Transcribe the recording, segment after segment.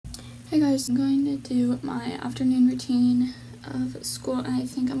Hey guys, I'm going to do my afternoon routine of school, and I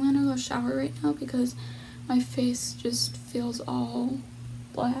think I'm going to go shower right now because my face just feels all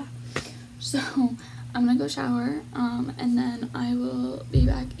blah. So I'm going to go shower, and then I will be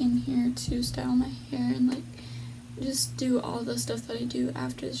back in here to style my hair and like just do all the stuff that I do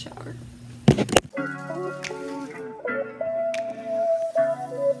after the shower.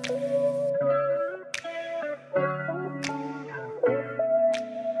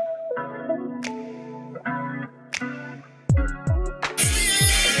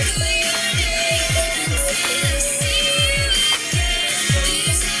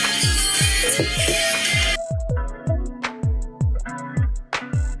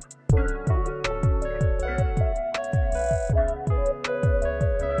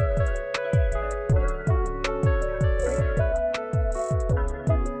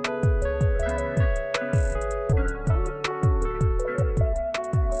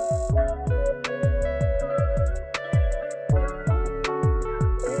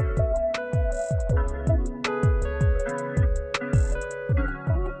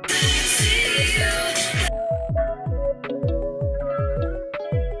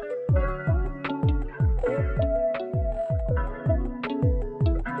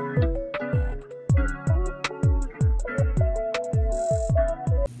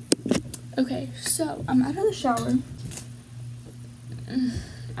 Okay, so I'm out of the shower.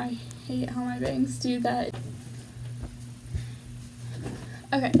 I hate how my bangs do that.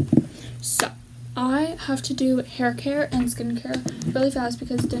 Okay, so I have to do hair care and skincare really fast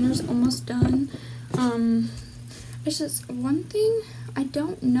because dinner's almost done. It's just one thing I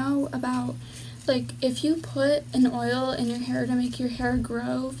don't know about, like, if you put an oil in your hair to make your hair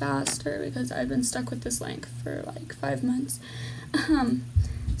grow faster, because I've been stuck with this length for like 5 months.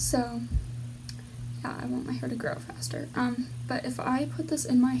 So yeah, I want my hair to grow faster. But if I put this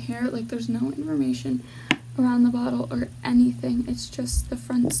in my hair, like, there's no information around the bottle or anything. It's just the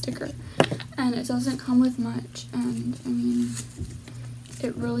front sticker, and it doesn't come with much, and I mean,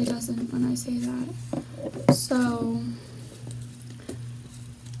 it really doesn't when I say that. So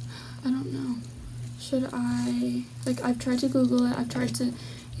I don't know. Should I, like, I've tried to Google it, I've tried to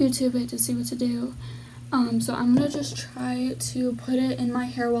YouTube it to see what to do. So I'm gonna just try to put it in my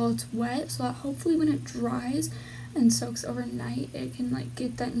hair while it's wet, so that hopefully when it dries and soaks overnight, it can like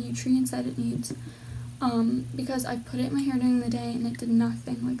get that nutrients that it needs. Because I put it in my hair during the day and it did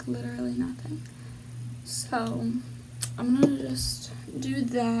nothing, like literally nothing. So I'm gonna just do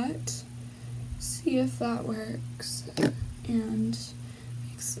that, see if that works, and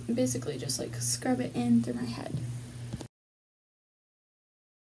basically just like scrub it in through my head.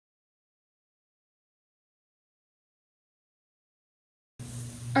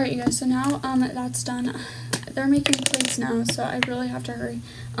 Alright, you guys, so now that's done. They're making plates now, so I really have to hurry.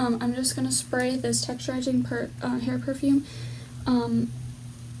 I'm just gonna spray this texturizing hair perfume in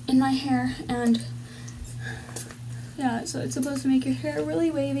my hair, and yeah, so it's supposed to make your hair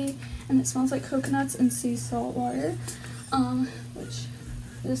really wavy, and it smells like coconuts and sea salt water, which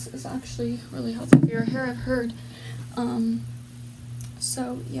this is actually really healthy for your hair, I've heard.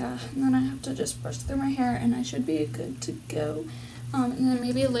 So yeah, and then I have to just brush through my hair and I should be good to go. And then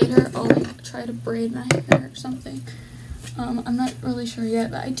maybe later I'll like try to braid my hair or something. I'm not really sure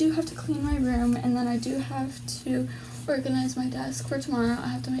yet, but I do have to clean my room, and then I do have to organize my desk for tomorrow. I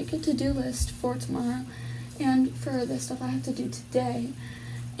have to make a to-do list for tomorrow, and for the stuff I have to do today.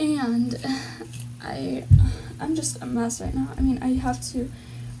 And I'm just a mess right now. I mean, I have to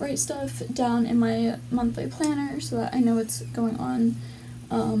write stuff down in my monthly planner so that I know what's going on.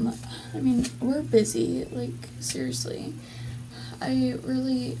 I mean, we're busy, like, seriously. I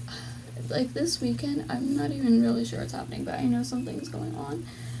really, like, this weekend, I'm not even really sure what's happening, but I know something's going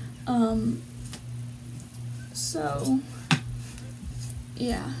on. So,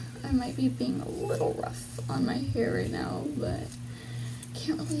 yeah, I might be being a little rough on my hair right now, but I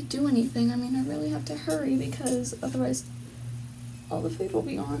can't really do anything. I mean, I really have to hurry because otherwise all the food will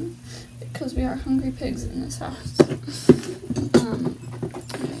be gone, because we are hungry pigs in this house. Okay,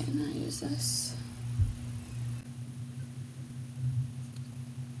 and I use this.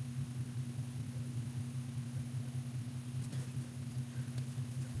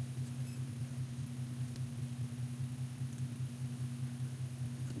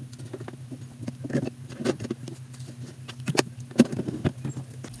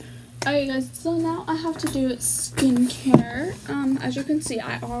 Alright guys, so now I have to do skincare. As you can see,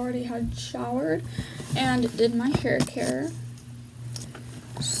 I already had showered and did my hair care.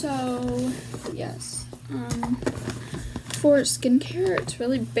 So, yes. For skincare, it's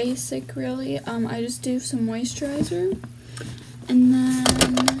really basic, really. I just do some moisturizer, and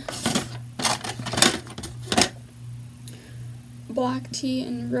then black tea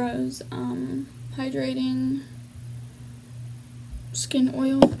and rose hydrating skin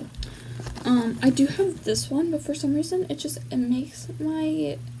oil. I do have this one, but for some reason it makes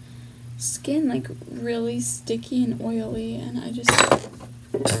my skin like really sticky and oily, and I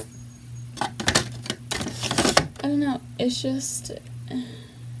don't know, it's just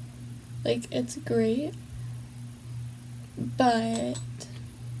like, it's great, but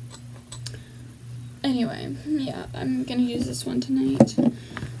anyway, yeah, I'm gonna use this one tonight.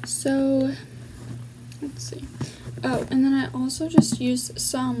 So let's see. Oh, and then I also just use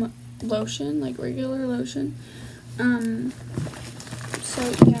some lotion, like regular lotion. So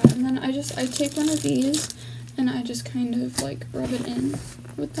yeah, and then I take one of these and I just kind of like rub it in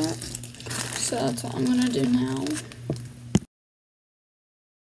with that. So that's all I'm gonna do now.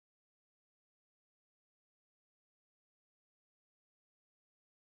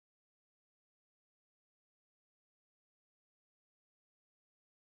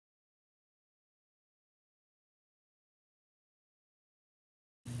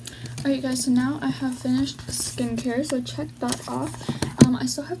 Alright guys, so now I have finished skincare, so check that off. I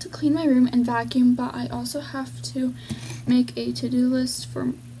still have to clean my room and vacuum, but I also have to make a to-do list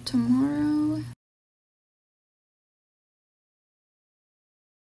for tomorrow.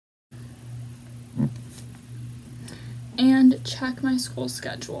 And check my school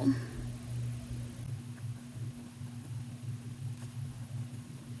schedule.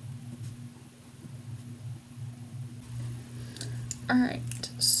 Alright,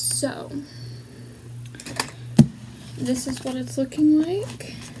 so this is what it's looking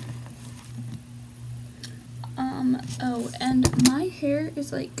like. Oh, and my hair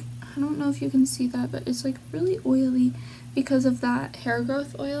is like, I don't know if you can see that, but it's like really oily because of that hair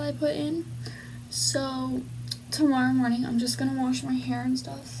growth oil I put in. So tomorrow morning I'm just gonna wash my hair and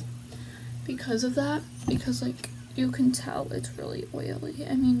stuff because of that, because like you can tell it's really oily.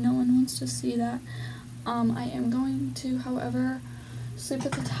 I mean, no one wants to see that. I am going to, however, sleep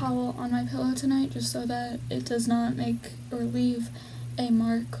with a towel on my pillow tonight just so that it does not make or leave a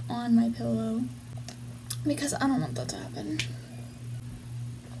mark on my pillow, because I don't want that to happen.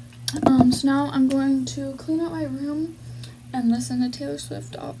 So now I'm going to clean out my room and listen to Taylor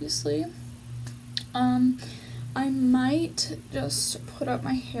Swift, obviously. I might just put up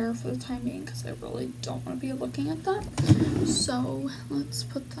my hair for the time being because I really don't want to be looking at that. So let's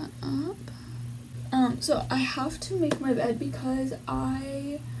put that up. So I have to make my bed because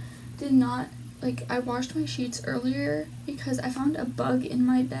I did not, like, I washed my sheets earlier because I found a bug in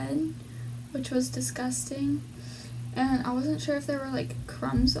my bed, which was disgusting. And I wasn't sure if there were like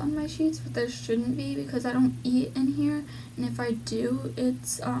crumbs on my sheets, but there shouldn't be because I don't eat in here, and if I do,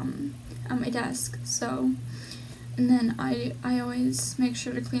 it's on my desk. So, and then I always make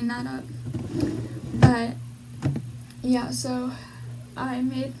sure to clean that up. But yeah, so I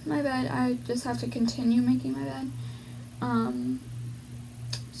made my bed. I just have to continue making my bed.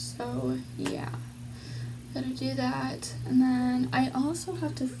 So yeah, gotta do that. And then I also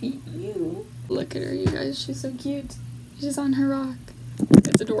have to feed you. Look at her, you guys, she's so cute. She's on her rock.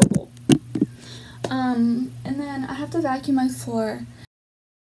 It's adorable. And then I have to vacuum my floor.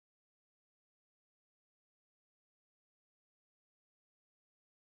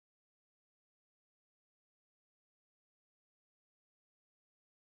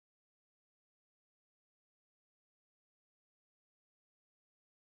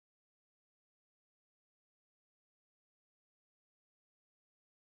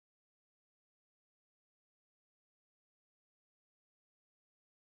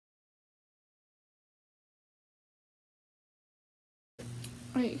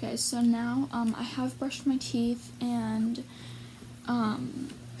 Alright guys, so now I have brushed my teeth, and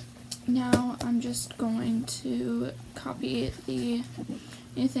now I'm just going to copy the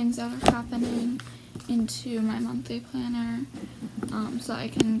new things that are happening into my monthly planner, so I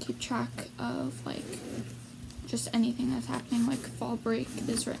can keep track of like just anything that's happening. Like fall break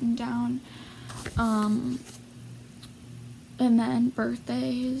is written down, and then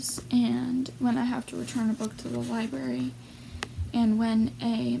birthdays, and when I have to return a book to the library, and when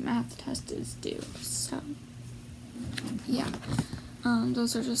a math test is due. So yeah,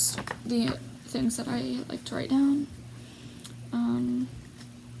 those are just the things that I like to write down.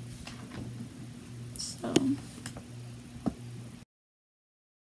 So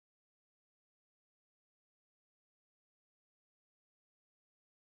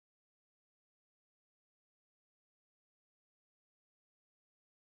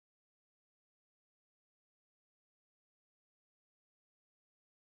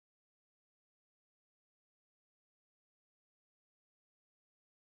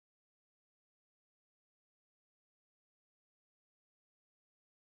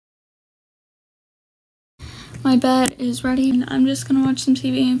My bed is ready and I'm just gonna watch some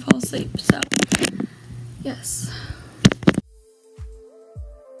TV and fall asleep. So, yes.